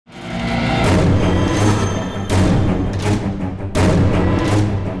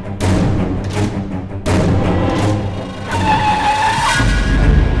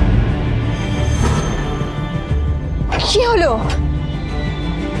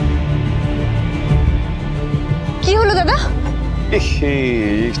কি হলো দাদা?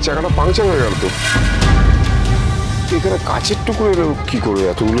 চাকাটা পাংচার হয়ে গেল তো। এখানে কাচের টুকরো কি করে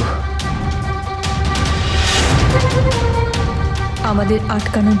এতগুলো? আমাদের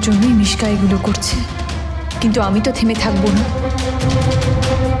আটকানোর জন্যই মিশকা এগুলো করছে, কিন্তু আমি তো থেমে থাকবো না।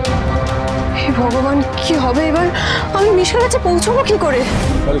 হে ভগবান, কি হবে এবার? আমি মিশকার কাছে পৌঁছবো কি করে?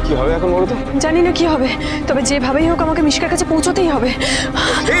 তাহলে কি হবে এখন বলো তো? জানি না কি হবে, তবে যেভাবেই হোক আমাকে মিশকার কাছে পৌঁছতেই হবে।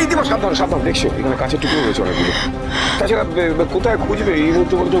 এই দিবা, সাবধান সাবধান, দেখছো এখানে কাচের টুকরো রয়েছে অনেকগুলো। তাছাড়া কোথায় খুঁজবে এই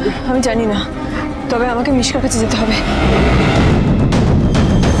মুহূর্তে বলতে হবে? আমি জানি না, তবে আমাকে মিশকার কাছে যেতে হবে।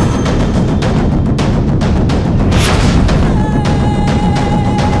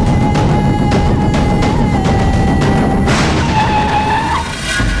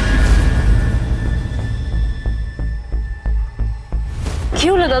 কি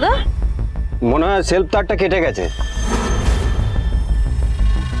হলো দাদা? মনে হয় সেলফ তারটা কেটে গেছে।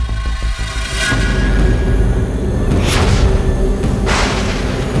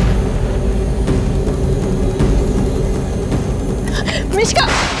 মিশকা,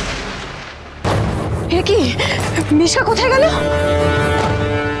 এ কি? মিশকা কোথায় গেল?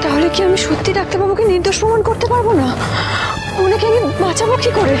 তাহলে কি আমি সত্যি ডাক্তারবাবুকে নির্দোষ প্রমাণ করতে পারবো না? ওনাকে আমি বাঁচাবো কি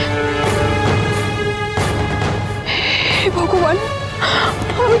করে? হে ভগবান,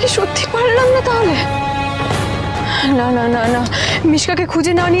 আমি কি সত্যি পারলাম না তাহলে? না না না না, মিশকাকে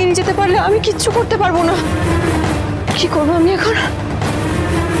খুঁজে না নিয়ে যেতে পারলে আমি কিচ্ছু করতে পারবো না। কি করবো আমি এখন?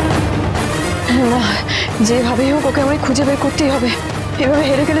 না, যেভাবেই হোক ওকে আমায় খুঁজে বের করতেই হবে। এভাবে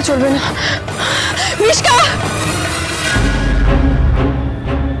হেরে গেলে চলবে না। মিশকা,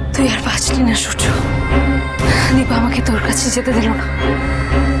 তুই আর বাঁচলি না সূর্য। দীপা আমাকে তোর কাছে যেতে দিল না,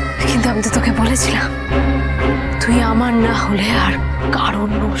 কিন্তু আমি তো তোকে বলেছিলাম তুই আমার না হলে আর কারণ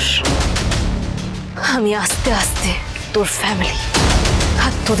নোস। আমি আস্তে আস্তে তোর ফ্যামিলি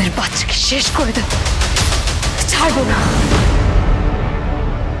আর তোদের বাচ্চাকে শেষ করে দেব, ছাড়বো না।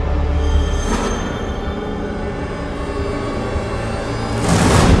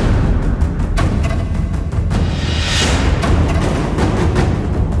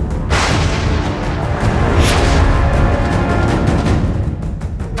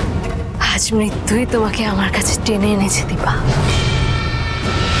 আজ মৃত্যুই তোমাকে আমার কাছে টেনে এনেছে দীপা।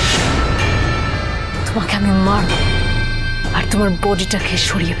 তোমাকে আমি মারব আর তোমার বডিটাকে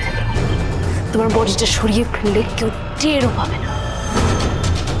সরিয়ে ফেলব। তোমার বডিটা সরিয়ে ফেললে কেউ টেরও পাবে না,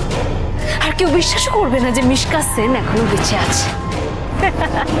 আর কেউ বিশ্বাসও করবে না যে মিশকা সেন এখনো বেঁচে আছে।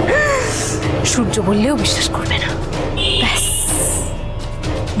 সূর্য বললেও বিশ্বাস করবে না। ব্যাস,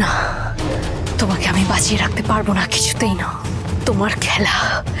 না, তোমাকে আমি বাঁচিয়ে রাখতে পারবো না, কিছুতেই না। তোমার খেলা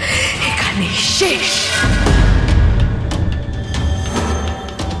এখানে শেষ।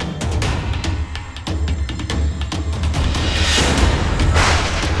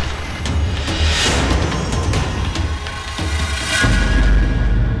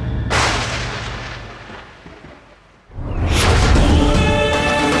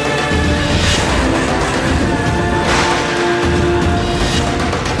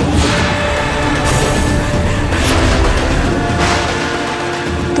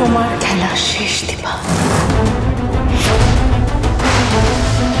 তোমার খেলা শেষ দীপা।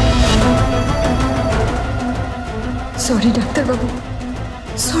 সরি ডাক্তারবাবু,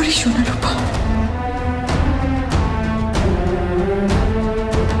 সরি সোনারূপা।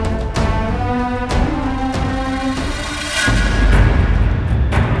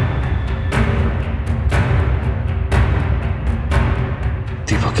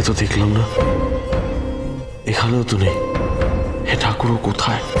 দীপাকে তো দেখলাম না, এখানেও তো নেই। হে ঠাকুর,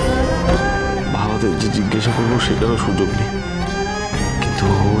 কোথায়? বাবাদের যে জিজ্ঞাসা করবো সেটারও সুযোগ নেই, কিন্তু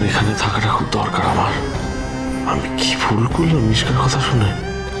ওর এখানে থাকাটা খুব দরকার আমার। আমি কি ভুল করলাম মিশকার কথা শুনে?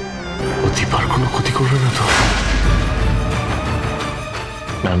 ও দীপার কোনো ক্ষতি করবে না তো?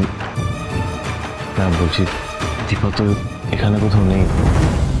 ম্যাম, বলছি দীপা তো এখানে কোথাও নেই।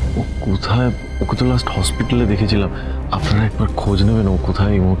 ও কোথায়? ওকে তো লাস্ট হসপিটালে দেখেছিলাম। আপনারা একবার খোঁজ নেবেন ও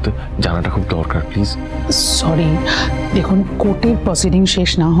কোথায় এই মুহূর্তে, জানাটা খুব দরকার প্লিজ। সরি, দেখুন কোর্টের প্রসিডিং শেষ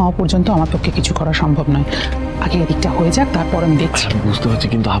না হওয়া পর্যন্ত আমার পক্ষে কিছু করা সম্ভব নয়। আগে এদিকটা হয়ে যাক, তারপর আমি দেখছি। বুঝতে পারছি,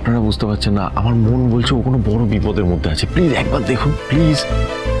 কিন্তু আপনারা বুঝতে পারছেন না। আমার মন বলছে ও কোনো বড় বিপদের মধ্যে আছে। প্লিজ একবার দেখুন, প্লিজ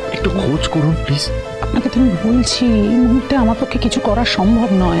একটু খোঁজ করুন প্লিজ। আপনাকে তো আমি বলছি এই মুহূর্তে আমার পক্ষে কিছু করা সম্ভব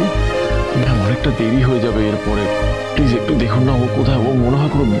নয়। ম্যাম, অনেকটা দেরি হয়ে যাবে এরপরে। প্লিজ একটু দেখুন না ও কোথায়। ও মনে হয়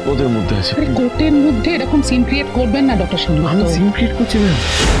কোনো বিপদের মধ্যে আছে। কোর্টের মধ্যে এরকম সিন ক্রিয়েট করবেন না ডক্টর সিং। আমি সিন ক্রিয়েট করছি ম্যাম।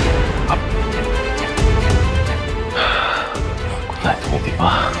 কোথায় তুমি দীপা?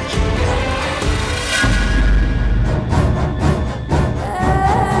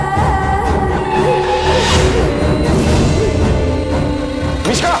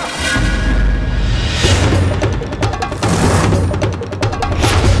 মিশকা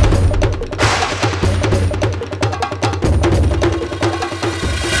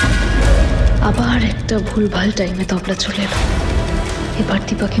আবার একটা ভুলভাল টাইমে তবলা চলে এলো। এবার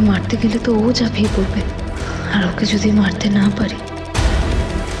দীপাকে মারতে গেলে তো ও ঝাঁপিয়ে পড়বে, আর ওকে যদি মারতে না পারি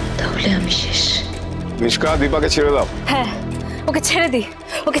তাহলে আমি শেষ। মিশকা, দীপাকে ছেড়ে দাও। হ্যাঁ, ওকে ছেড়ে দিই,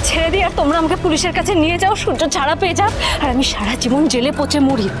 ওকে ছেড়ে দিই, আর তোমরা আমাকে পুলিশের কাছে নিয়ে যাও, সূর্য ছাড়া পেয়ে যাও, আর আমি সারা জীবন জেলে পচে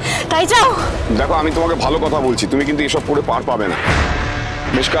মরি, তাই যাও। দেখো, আমি তোমাকে ভালো কথা বলছি, তুমি কিন্তু এসব করে পার পাবে না।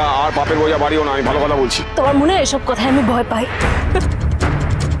 মিশকা, আর পাপের বোঝা বাড়িও না, আমি ভালো কথা বলছি। তোমার মনে হয় এসব কথায় আমি ভয় পাই?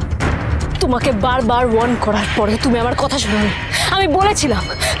 তোমাকে বারবার ওয়ার্ন করার পরে তুমি আমার কথা শোনোনি। আমি বলেছিলাম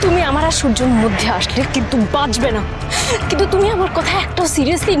তুমি আমার আর সূর্যর মধ্যে আসলে কিন্তু বাঁচবে না, কিন্তু তুমি আমার কথা একটাও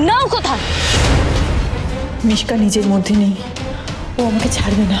সিরিয়াসলি নাও। কোথায় মিশকা নিজের মধ্যে নেই, ও আমাকে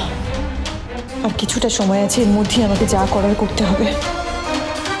ছাড়বে না। আর কিছুটা সময় আছে, এর মধ্যেই আমাকে যা করার করতে হবে।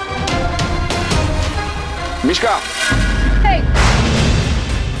 মিশকা,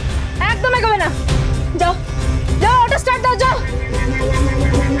 একদম এগোবে না, যাও যাও, অটো স্টার্ট দাও, যাও।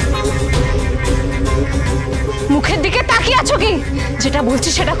 মুখের দিকে তাকিয়ে আছো কি? যেটা বলছি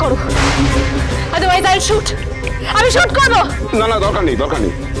সেটা করো, আদারওয়াইজ আই উইল শুট। আমি শুট করব। না না, দরকার নেই, দরকার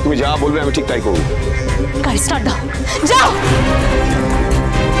নেই, তুমি যা বলবে আমি ঠিক তাই করবো। গাড়ি স্টার্ট দাও, যাও।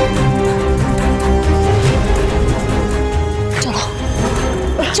 চলো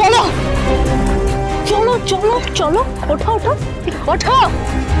চলো চলো চলো চলো, ওঠো ওঠো ওঠো।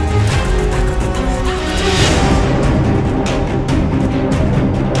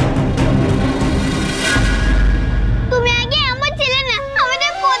 তুমি আগে আমার ছেলে না,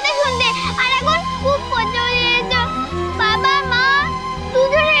 আমাদের কথা শুনতে, আর এখন খুব পচে গিয়েছ। বাবা মা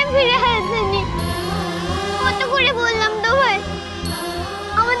দুজনে ফিরে আসেনি। কত করে বললাম তো ভাই,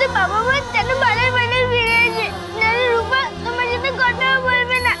 আমাদের বাবা মা কেন বারে বারে ফিরে আসে? নাহলে রূপা তোমার সাথে কথাও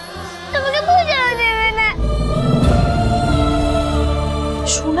বলবে না, তোমাকে বুঝাও দেবে না।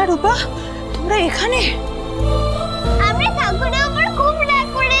 সোনা, রূপা, তোমরা এখানে? আমরা ঠাকুরের উপর খুব রাগ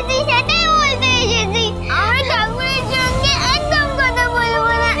করেছি, সেটাই বলতে এসেছি। আমরা ঠাকুরের সঙ্গে একদম কথা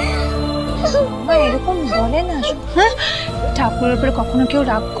বলবো না। এরকম বলে না। হ্যাঁ, ঠাকুরের উপরে কখনো কেউ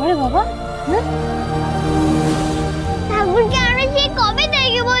রাগ করে বাবা? হ্যাঁ, ঠাকুরকে আমরা সেই কবে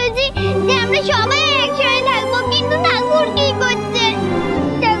থেকে বলছি যে আমরা সবাই একসাথে থাকবো, কিন্তু ঠাকুর কি করছে?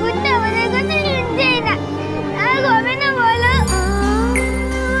 ঠাকুর তো আমাদের কথা শুনছেই না। আর হবে না বলো?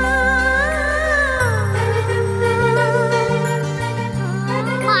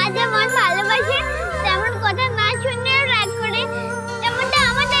 মা যেমন ভালোবাসে, তেমন কথা না শুনলেও রাগ করে, তেমনটা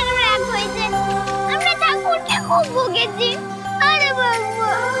আমাদের রাগ হয়েছে। আমরা ঠাকুরকে খুব ভুগেছি, আরে বাবা।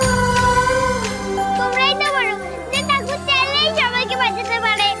 তোমরাই তো বলো যে ঠাকুর চাইলেই সবাইকে বাঁচাতে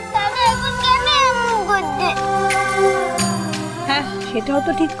পারে, তাহলে এখন কেন এমন করছে? হ্যাঁ, সেটাও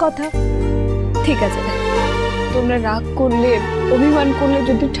তো ঠিক কথা। ঠিক আছে, তোমরা রাগ করলে, অভিমান করলে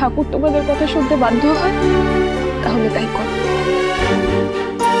যদি ঠাকুর তোমাদের কথা শুনতে বাধ্য হয়, তাহলে তাই করো।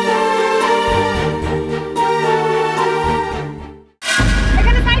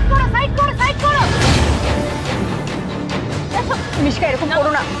 এখানে সাইড করো, সাইড করো, সাইড করো। মিশকা, এরকম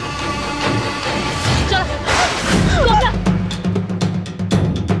করো না। চলো তোমরা।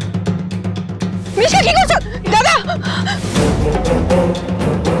 মিশা, কি করছো? দাদা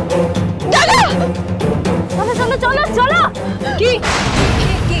দাদা, চলো চলো চলো চলো। কি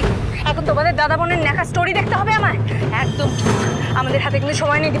কি এখন তোমাদের দাদা বোনের নেখা স্টোরি দেখতে হবে আমায়? একদম ঠিক। আমাদের হাতে কিন্তু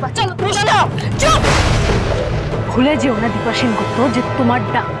সময় নেই দীপা, চলো চলো। চুপ, ভুলে যেও না দীপা সেনগুপ্ত যে তোমার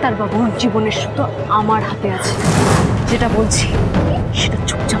ডাক্তারবাবুর জীবনের শুধু আমার হাতে আছে। যেটা বলছি সেটা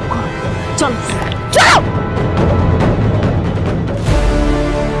চুপচাপ করো। চলো চলো।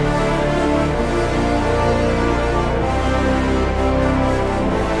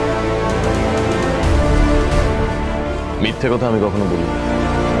 মিথ্যে কথা আমি কখনো বলি না,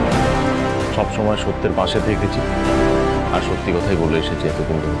 সবসময় সত্যের পাশে থেকেছি আর সত্যি কথাই বলে এসেছি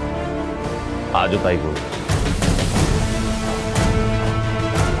এতদিন ধরে, আজও তাই বলি।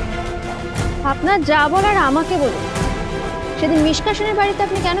 আপনার যা বলার আমাকে বলুন। সেদিন মিশকাশনের বাড়িতে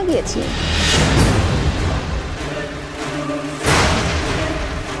আপনি কেন গিয়েছিলেন?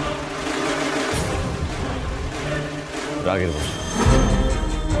 রাগের বসে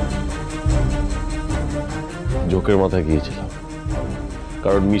জোকের মাথায় গিয়েছিলাম,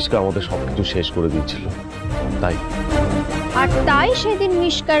 কারণ মিশকা আমাদের সবকিছু শেষ করে দিয়েছিল, তাই। আর তাই সেদিন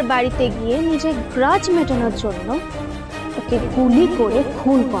মিশকার বাড়িতে গিয়ে নিজের গ্রাজ মেটানোর জন্য ওকে গুলি করে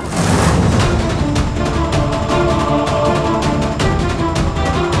খুন করা।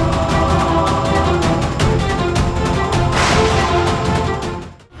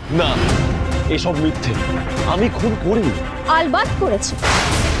 না, এসব মিথ্যে, আমি খুন করিনি। আলবাত করেছি।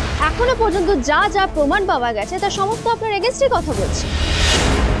 এখনো পর্যন্ত যা যা প্রমাণ পাওয়া গেছে তার সমস্ত আপনার এগেন্স্টে কথা বলছে,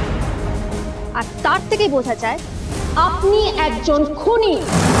 আর তার থেকেই বোঝা যায় আপনি একজন খুনি।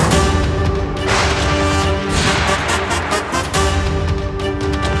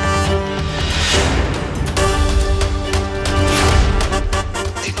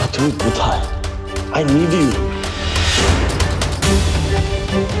 দীপা তুমি কোথায়? I need you.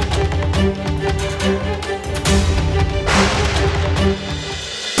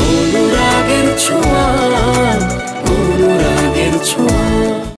 অনুরাগের ছোঁয়া, অনুরাগের ছোঁয়া।